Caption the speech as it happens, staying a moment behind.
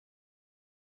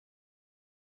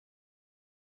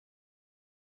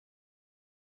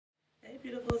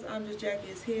Beautifuls,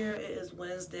 ImJustJackie is here. It is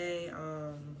Wednesday,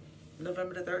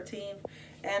 November the 13th,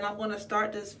 and I'm going to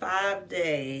start this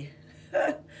 5-day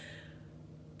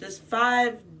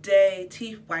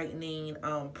teeth whitening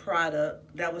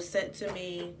product that was sent to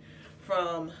me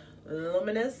from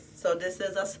Lumist. So this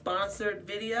is a sponsored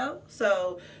video.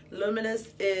 So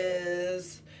Lumist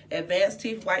is advanced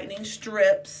teeth whitening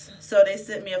strips. So they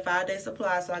sent me a 5-day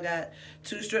supply, so I got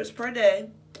 2 strips per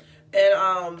day.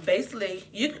 And basically,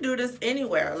 you can do this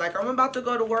anywhere. Like, I'm about to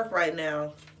go to work right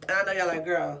now. And I know y'all like,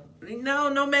 girl,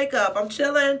 no makeup. I'm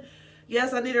chilling.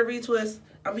 Yes, I need a retwist.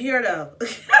 I'm here, though.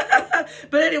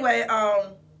 But anyway,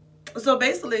 so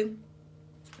basically,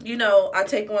 you know, I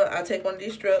take one of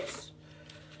these strips.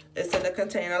 It's in a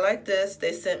container like this.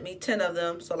 They sent me 10 of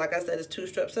them. So like I said, it's 2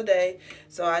 strips a day.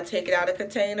 So I take it out of the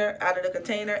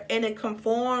container, and it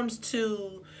conforms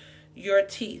to your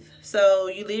teeth. So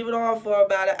you leave it on for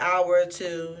about an hour or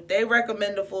 2. They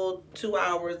recommend a full 2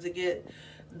 hours to get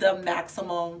the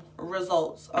maximum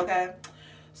results. Okay,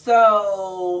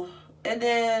 so and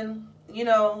then, you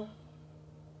know,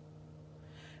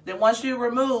 then once you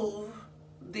remove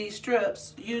these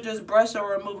strips, you just brush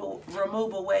or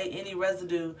remove away any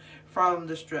residue from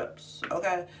the strips.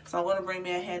 Okay, so I'm going to bring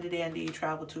me a handy dandy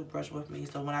travel toothbrush with me,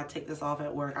 so when I take this off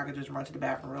at work, I can just run to the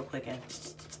bathroom real quick and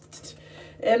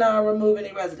remove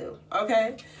any residue.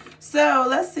 Okay, so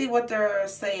let's see what they're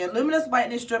saying. Luminous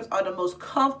whitening strips are the most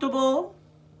comfortable,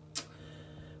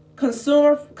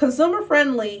 consumer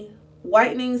friendly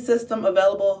whitening system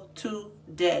available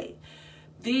today.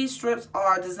 These strips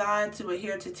are designed to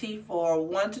adhere to teeth for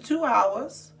 1 to 2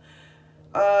 hours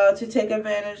to take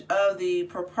advantage of the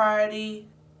propriety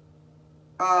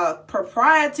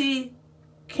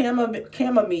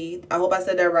chamomile, I hope I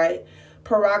said that right,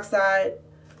 peroxide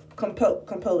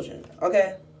composition.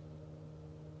 Okay,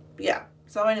 yeah,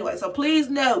 so anyway, so please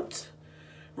note,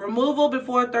 removal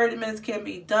before 30 minutes can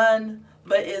be done,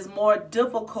 but is more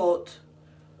difficult,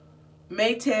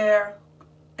 may tear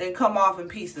and come off in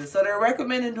pieces. So they're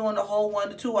recommending doing the whole 1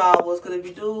 to 2 hours, because if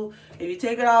you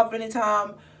take it off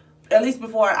anytime, at least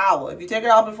before an hour. If you take it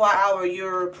off before an hour,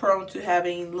 you're prone to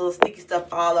having little sticky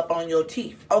stuff all up on your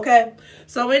teeth. Okay,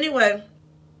 so anyway,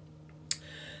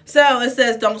 so it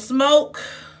says don't smoke,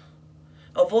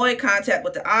 avoid contact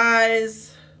with the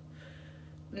eyes,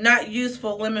 not used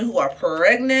for women who are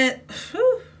pregnant.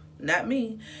 Whew, not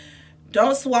me.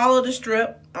 Don't swallow the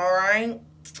strip. All right.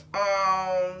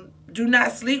 Do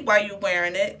not sleep while you're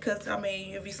wearing it, because I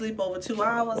mean, if you sleep over 2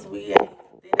 hours, they're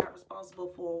not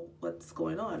responsible for what's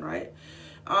going on, right?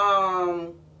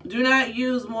 Do not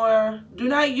use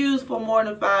for more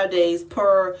than 5 days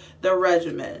per the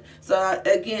regimen. So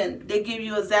again, they give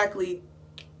you exactly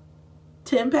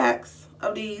 10 packs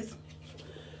of these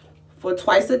for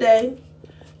twice a day.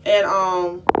 And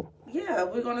yeah,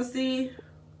 we're gonna see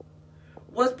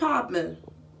what's popping.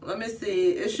 Let me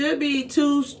see. It should be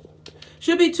two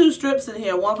strips in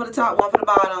here, 1 for the top, 1 for the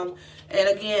bottom. And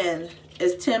again,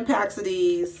 it's 10 packs of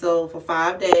these, so for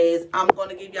 5 days. I'm going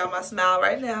to give y'all my smile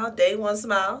right now. Day 1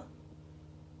 smile.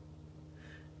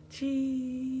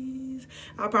 Cheese.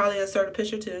 I'll probably insert a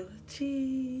picture too.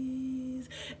 Cheese.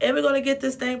 And we're going to get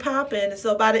this thing popping.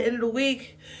 So by the end of the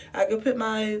week, I can put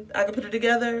it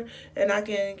together, and I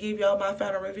can give y'all my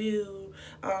final review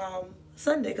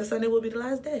Sunday, because Sunday will be the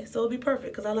last day. So it'll be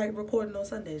perfect, because I like recording on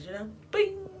Sundays, you know?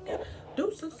 Bing!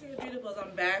 Deuces. Beautifuls,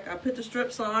 I'm back. I put the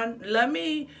strips on. Let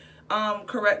me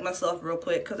correct myself real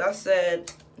quick, because I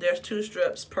said there's 2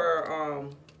 strips per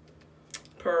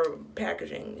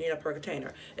packaging, you know, per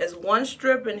container. There's 1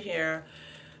 strip in here,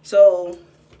 so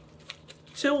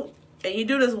 2, and you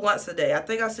do this once a day. I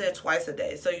think I said twice a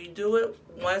day. So you do it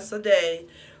once a day.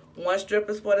 1 strip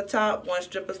is for the top, 1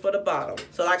 strip is for the bottom.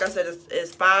 So like I said,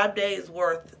 it's 5 days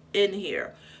worth in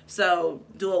here. So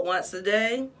do it once a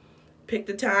day. Pick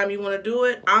the time you want to do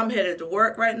it. I'm headed to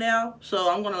work right now,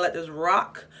 so I'm going to let this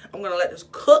rock. I'm going to let this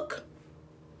cook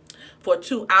for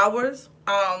 2 hours.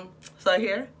 So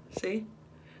here, see?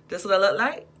 This is what it look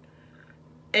like.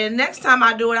 And next time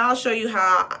I do it, I'll show you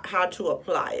how to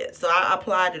apply it. So I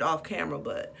applied it off camera,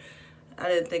 but I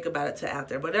didn't think about it till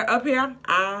after. But they're up here.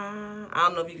 I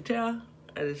don't know if you can tell.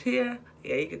 It is here.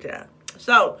 Yeah, you can tell.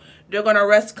 So they're going to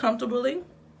rest comfortably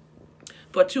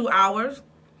for 2 hours.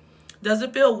 Does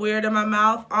it feel weird in my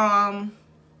mouth? I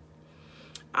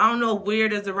don't know if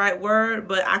weird is the right word,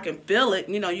 but I can feel it.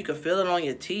 You know, you can feel it on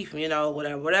your teeth, you know,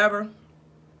 whatever.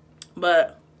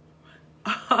 But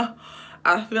I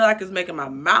feel like it's making my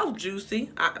mouth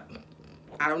juicy. I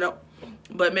don't know.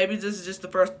 But maybe this is just the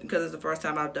first, because it's the first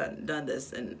time I've done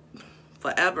this in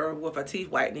forever with a teeth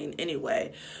whitening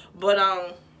anyway. But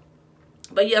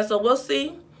yeah, so we'll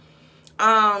see.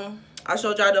 I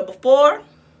showed y'all the before.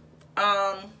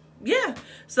 Yeah,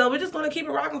 so we're just gonna keep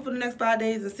it rocking for the next 5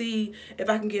 days and see if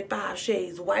I can get 5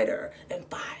 shades whiter in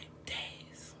 5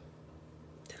 days.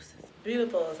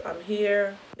 Beautifuls, I'm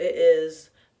here. It is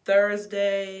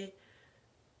Thursday,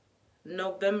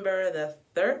 November the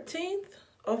 13th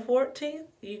or 14th.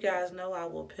 You guys know I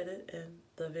will put it in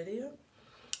the video.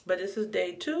 But this is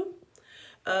day 2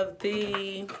 of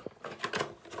the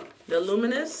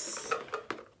Luminous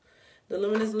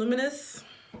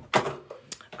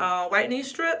whitening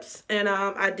strips, and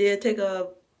I did take a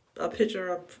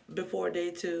picture of before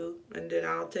day 2, and then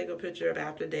I'll take a picture of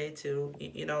after day 2.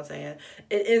 You know what I'm saying?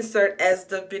 It insert as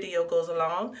the video goes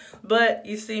along. But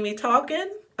you see me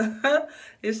talking.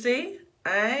 You see?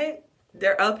 Alright.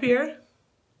 They're up here.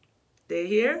 They're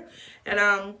here. And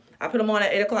I put them on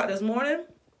at 8 o'clock this morning.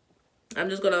 I'm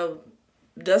just gonna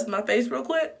dust my face real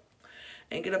quick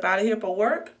and get up out of here for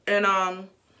work. And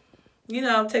you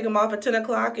know, take them off at 10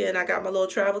 o'clock, and I got my little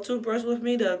travel toothbrush with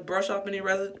me to brush off any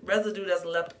residue that's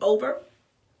left over.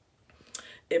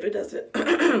 If it doesn't,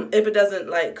 if it doesn't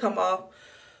like come off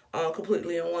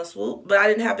completely in one swoop. But I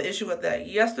didn't have an issue with that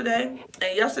yesterday.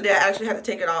 And yesterday I actually had to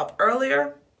take it off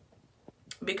earlier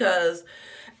because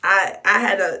I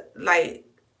had like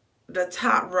the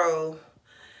top row.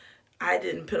 I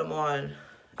didn't put them on.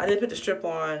 I didn't put the strip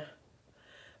on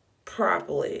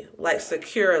properly, like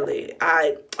securely.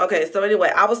 Okay, so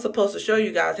anyway, I was supposed to show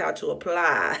you guys how to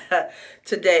apply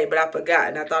today, but I forgot,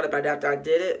 and I thought about it after I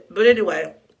did it. But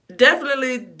anyway,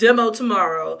 definitely demo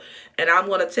tomorrow, and I'm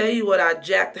gonna tell you how I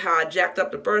jacked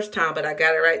up the first time, but I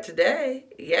got it right today.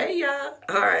 Yeah.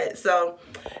 All right, so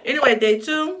anyway, day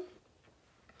 2.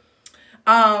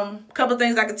 Couple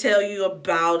things I can tell you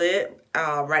about it.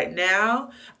 Right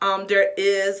now, there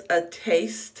is a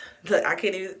taste that I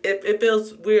can't even, it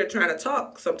feels weird trying to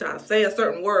talk sometimes, saying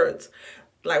certain words,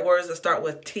 like words that start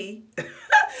with T.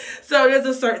 So there's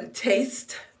a certain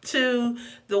taste to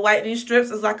the whitening strips.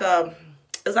 It's like a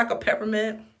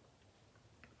peppermint.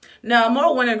 No,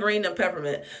 more wintergreen than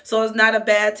peppermint. So it's not a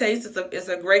bad taste. It's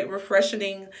a great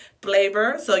refreshing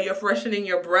flavor. So you're freshening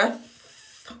your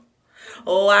breath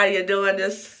while you're doing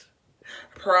this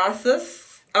process.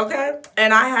 Okay,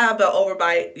 and I have the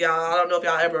overbite, y'all. I don't know if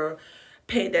y'all ever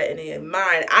paid that any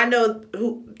mind. I know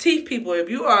teeth people, if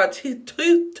you are a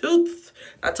tooth,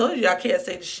 I told you I can't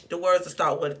say the words that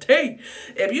start with a T.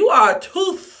 If you are a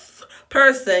tooth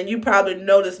person, you probably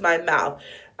notice my mouth.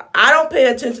 I don't pay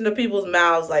attention to people's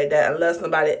mouths like that unless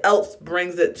somebody else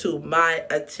brings it to my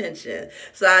attention.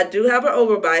 So I do have an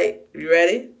overbite. You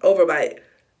ready? Overbite.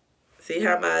 See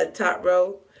how my top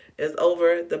row is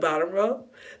over the bottom row?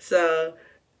 So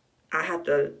I have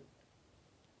to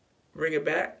bring it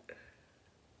back.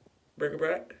 Bring it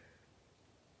back.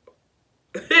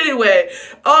 Anyway,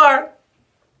 or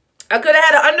I could have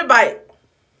had an underbite.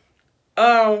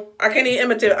 I can't even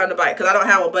imitate an underbite because I don't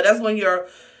have one, but that's when your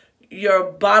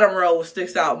bottom row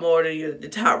sticks out more than the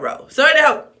top row. So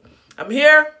anyhow, I'm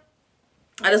here.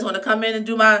 I just want to come in and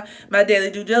do my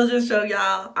daily due diligence, show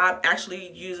y'all I'm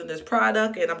actually using this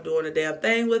product and I'm doing a damn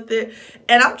thing with it.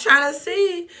 And I'm trying to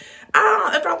see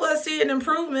if I'm going to see an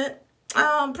improvement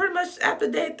pretty much after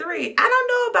day 3. I don't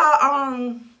know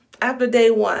about after day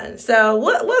 1. So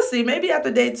we'll see. Maybe after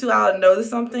day 2 I'll notice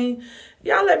something.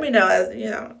 Y'all let me know.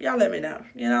 Y'all let me know.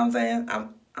 You know what I'm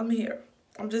saying? I'm here.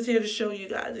 I'm just here to show you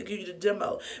guys, to give you the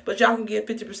demo. But y'all can get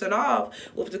 50% off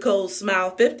with the code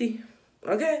SMILE50.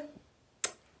 Okay?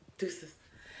 Deuces.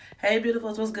 Hey,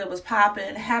 beautifuls, what's good? What's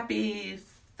poppin'? Happy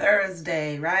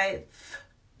Thursday, right?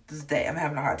 This day, I'm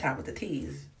having a hard time with the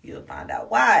T's. You'll find out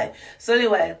why. So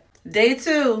anyway, day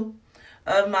 2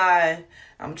 of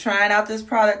I'm trying out this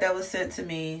product that was sent to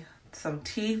me. Some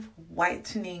teeth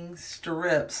whitening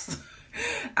strips.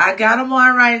 I got them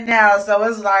on right now, so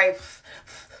it's like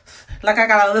I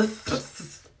got a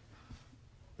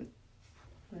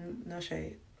no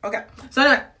shade. Okay, so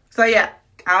anyway, so yeah,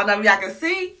 I don't know if y'all can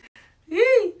see.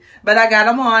 But I got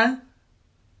them on.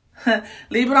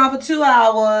 Leave it on for 2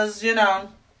 hours, you know,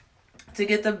 to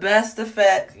get the best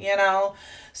effect, you know.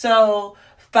 So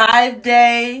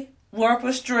 5-day worth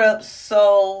of strips.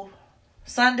 So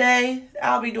Sunday,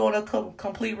 I'll be doing a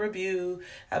complete review.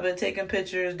 I've been taking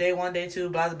pictures, day 1, day 2,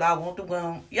 blah, blah, blah, boom,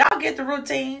 boom. Y'all get the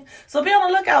routine. So be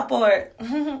on the lookout for it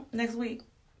next week.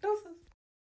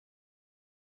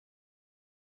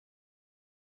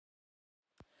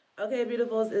 Okay,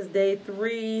 beautifuls, it's day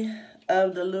 3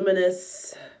 of the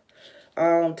Luminous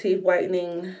teeth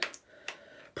whitening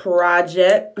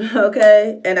project,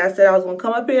 okay? And I said I was going to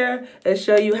come up here and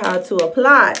show you how to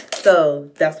apply. So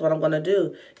that's what I'm going to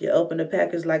do. You open the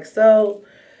package like so.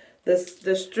 The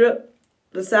strip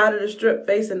the side of the strip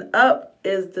facing up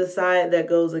is the side that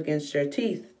goes against your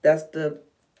teeth. That's the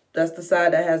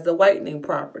side that has the whitening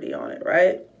property on it,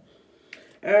 right?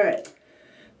 All right.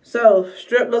 So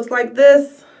strip looks like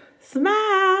this.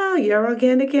 Smile, you're on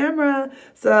the camera.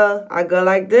 So I go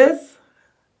like this.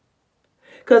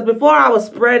 Because before I was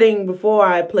spreading before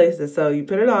I placed it. So you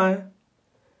put it on.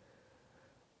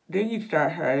 Then you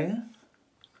start hurting.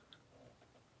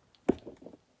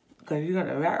 Because you got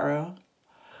the back row.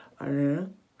 And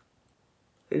then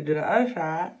you do the other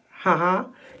side.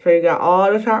 So you got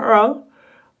all the top row.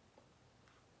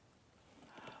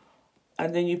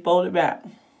 And then you fold it back.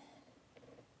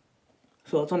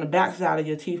 So it's on the back side of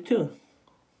your teeth too.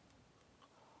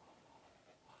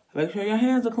 Make sure your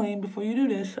hands are clean before you do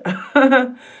this.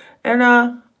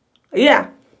 And yeah.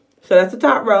 So that's the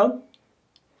top row.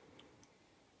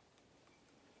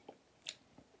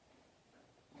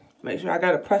 Make sure I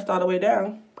got it pressed all the way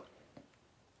down.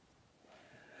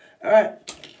 All right.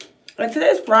 And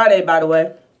today's Friday, by the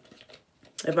way.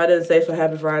 If I didn't say so,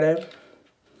 happy Friday.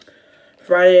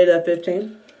 Friday the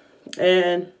 15th.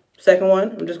 And second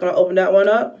one, I'm just going to open that one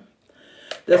up.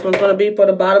 This one's going to be for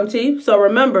the bottom teeth. So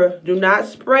remember, do not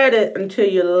spread it until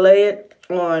you lay it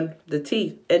on the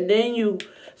teeth. And then you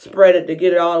spread it to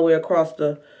get it all the way across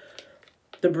the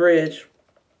bridge,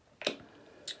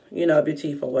 you know, of your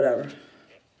teeth or whatever.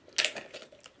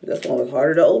 This one was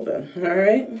harder to open. All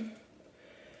right.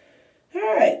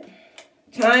 All right.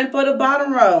 Time for the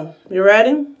bottom row. You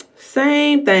ready?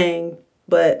 Same thing,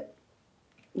 but,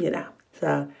 you know.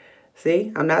 So,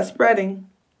 see, I'm not spreading.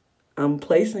 I'm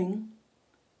placing.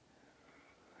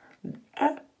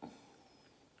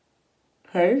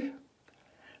 Hers.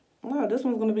 Wow, this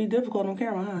one's going to be difficult on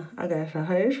camera, huh? Okay, so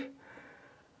hers.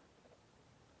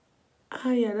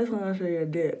 Oh, yeah, this one's going to show your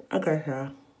dick. Okay,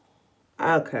 so.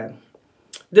 Okay.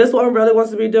 This one really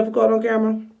wants to be difficult on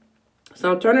camera.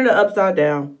 So I'm turning it upside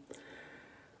down.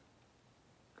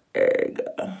 There you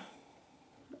go.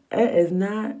 It is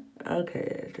not.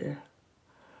 Okay.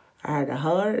 I had to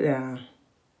hold it down.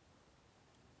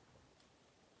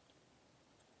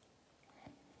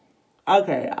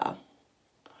 Okay, y'all.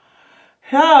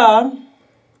 So,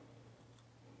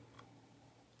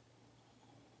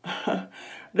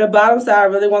 the bottom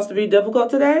side really wants to be difficult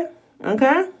today.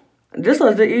 Okay? This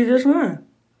was the easiest one.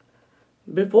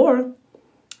 Before.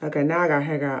 Okay, now I got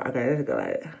hair out. Okay, let's go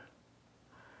like that.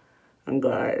 I'm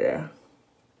going right there.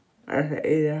 That's the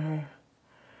easiest hair.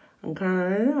 I'm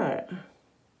kind of like that.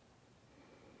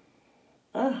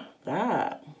 Oh,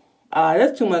 God.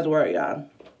 That's too much work, y'all.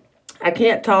 I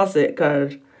can't toss it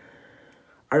because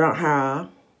I don't have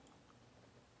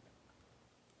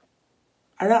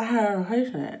a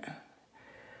patient.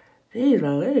 Jeez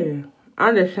Louise.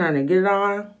 I'm just trying to get it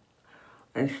on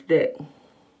and stick.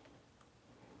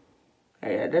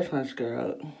 Yeah, this one's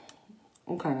screwed.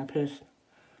 I'm kind of pissed.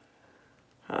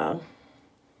 I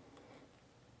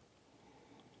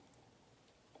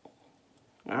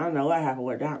don't know what happened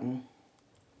with that one.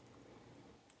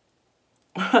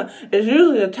 It's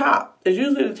usually the top. It's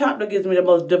usually the top that gives me the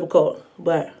most difficult.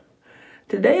 But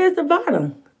today is the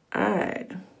bottom.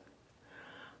 Alright.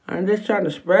 I'm just trying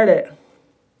to spread it.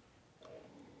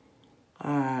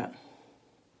 Alright.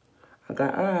 Okay,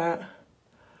 alright.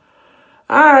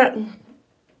 Alright.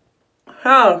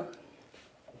 So,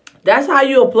 that's how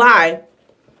you apply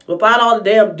without all the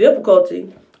damn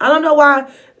difficulty. I don't know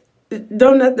why.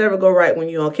 Don't nothing ever go right when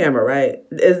you're on camera, right?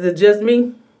 Is it just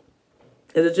me?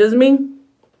 Is it just me?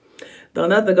 Don't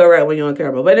nothing go right when you're on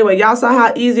camera. But anyway, y'all saw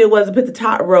how easy it was to put the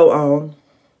top row on.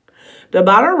 The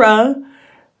bottom row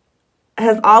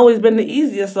has always been the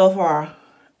easiest so far.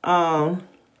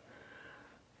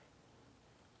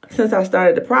 Since I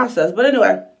started the process. But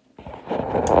anyway,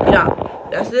 yeah,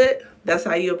 that's it. That's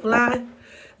how you apply.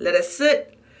 Let it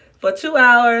sit for 2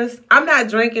 hours. I'm not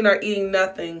drinking or eating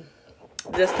nothing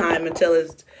this time until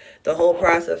the whole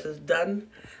process is done.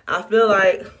 I feel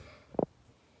like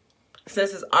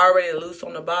since it's already loose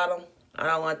on the bottom, I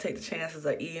don't want to take the chances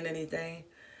of eating anything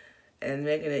and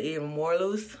making it even more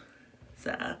loose.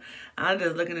 So I'm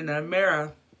just looking in the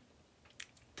mirror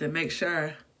to make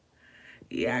sure.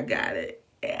 Yeah, I got it.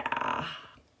 Yeah.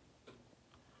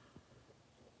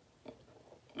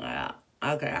 Yeah.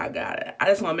 Okay, I got it. I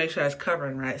just want to make sure it's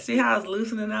covering right. See how it's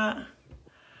loosening out?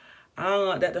 I don't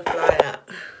want that to fly out.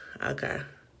 Okay.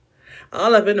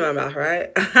 All up into my mouth,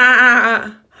 right?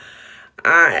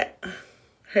 Alright.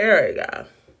 Here we go.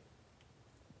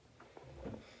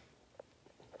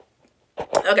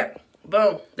 Okay.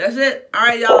 Boom. That's it.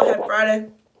 Alright, y'all. Happy Friday.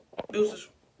 Deuces.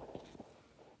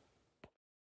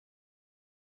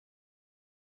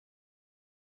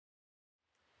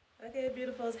 Okay,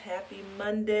 beautifuls, happy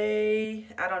Monday.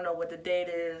 I don't know what the date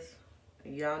is.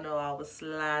 Y'all know I was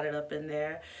sliding up in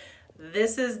there.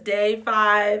 This is day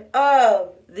 5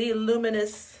 of the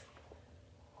Luminous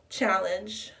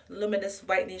challenge, Luminous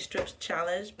Whitening Strips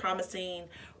challenge, promising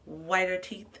whiter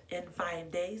teeth in 5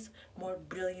 days, more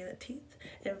brilliant teeth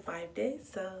in 5 days.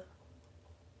 So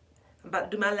I'm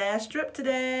about to do my last strip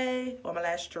today, or my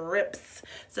last strips.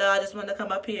 So I just wanted to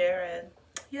come up here and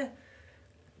yeah,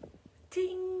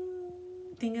 ting,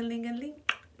 ding-a-ling-a-ling,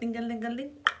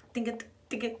 ding-a-ling-a-ling,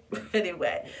 ding-a-ding.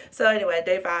 Anyway,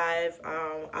 day 5.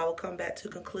 I will come back to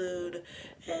conclude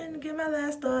and give my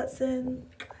last thoughts and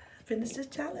finish this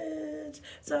challenge.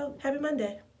 So happy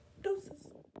Monday. Deuces.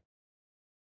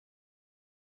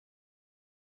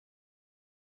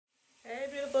 Hey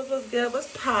beautifuls, what's good?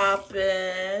 What's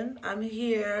poppin'? I'm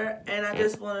here and I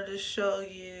just wanted to show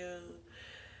you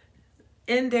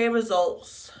in-day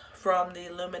results from the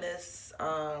Luminous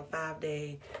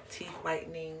 5-day teeth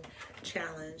whitening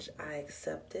challenge. I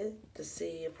accepted to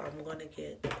see if I'm going to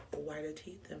get whiter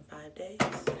teeth in 5 days.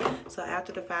 So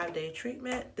after the 5-day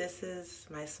treatment, this is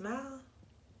my smile.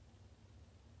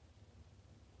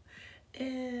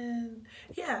 And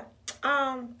yeah,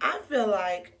 I feel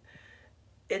like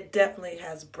it definitely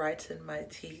has brightened my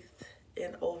teeth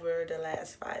in over the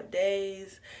last 5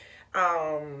 days.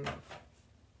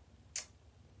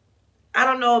 I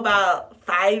don't know about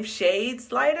 5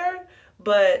 shades lighter,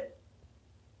 but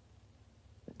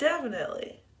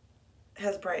definitely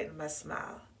has brightened my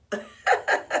smile.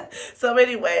 So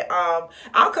anyway,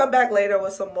 I'll come back later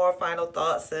with some more final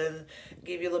thoughts and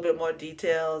give you a little bit more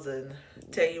details and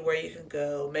tell you where you can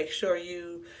go. Make sure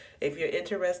you, if you're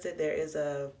interested, there is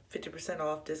a 50%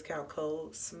 off discount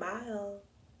code SMILE50.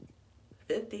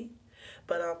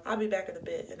 But I'll be back in a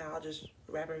bit and I'll just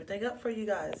wrap everything up for you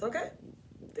guys, okay?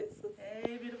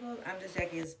 Hey beautiful,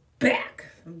 ImJustJackie is back.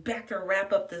 I'm back to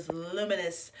wrap up this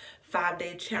Luminous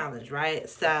 5-day challenge, right?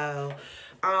 So,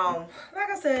 like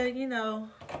I said, you know,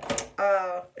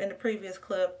 in the previous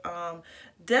clip,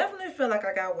 definitely feel like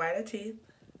I got whiter teeth.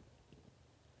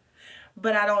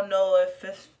 But I don't know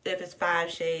if it's 5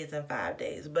 shades in 5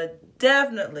 days. But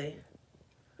definitely,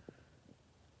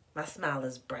 my smile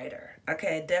is brighter.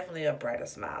 Okay, definitely a brighter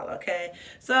smile. Okay,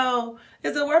 so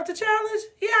is it worth the challenge?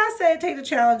 Yeah, I say take the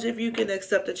challenge if you can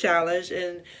accept the challenge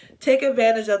and take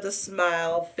advantage of the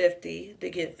Smile 50 to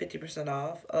get 50%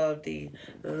 off of the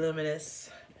Luminous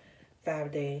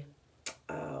 5-day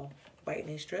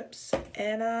whitening strips.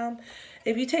 And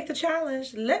if you take the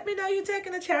challenge, let me know you're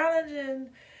taking the challenge and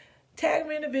tag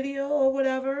me in the video or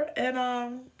whatever,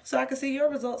 and so I can see your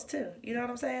results too. You know what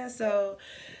I'm saying? So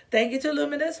thank you to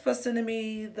Luminous for sending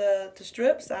me the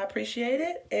strips. I appreciate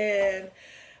it, and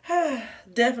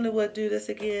definitely would do this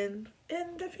again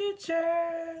in the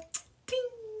future.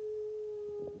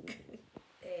 Ding.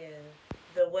 And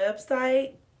the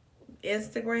website,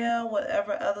 Instagram,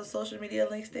 whatever other social media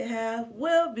links they have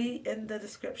will be in the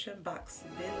description box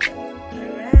below.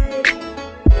 All right.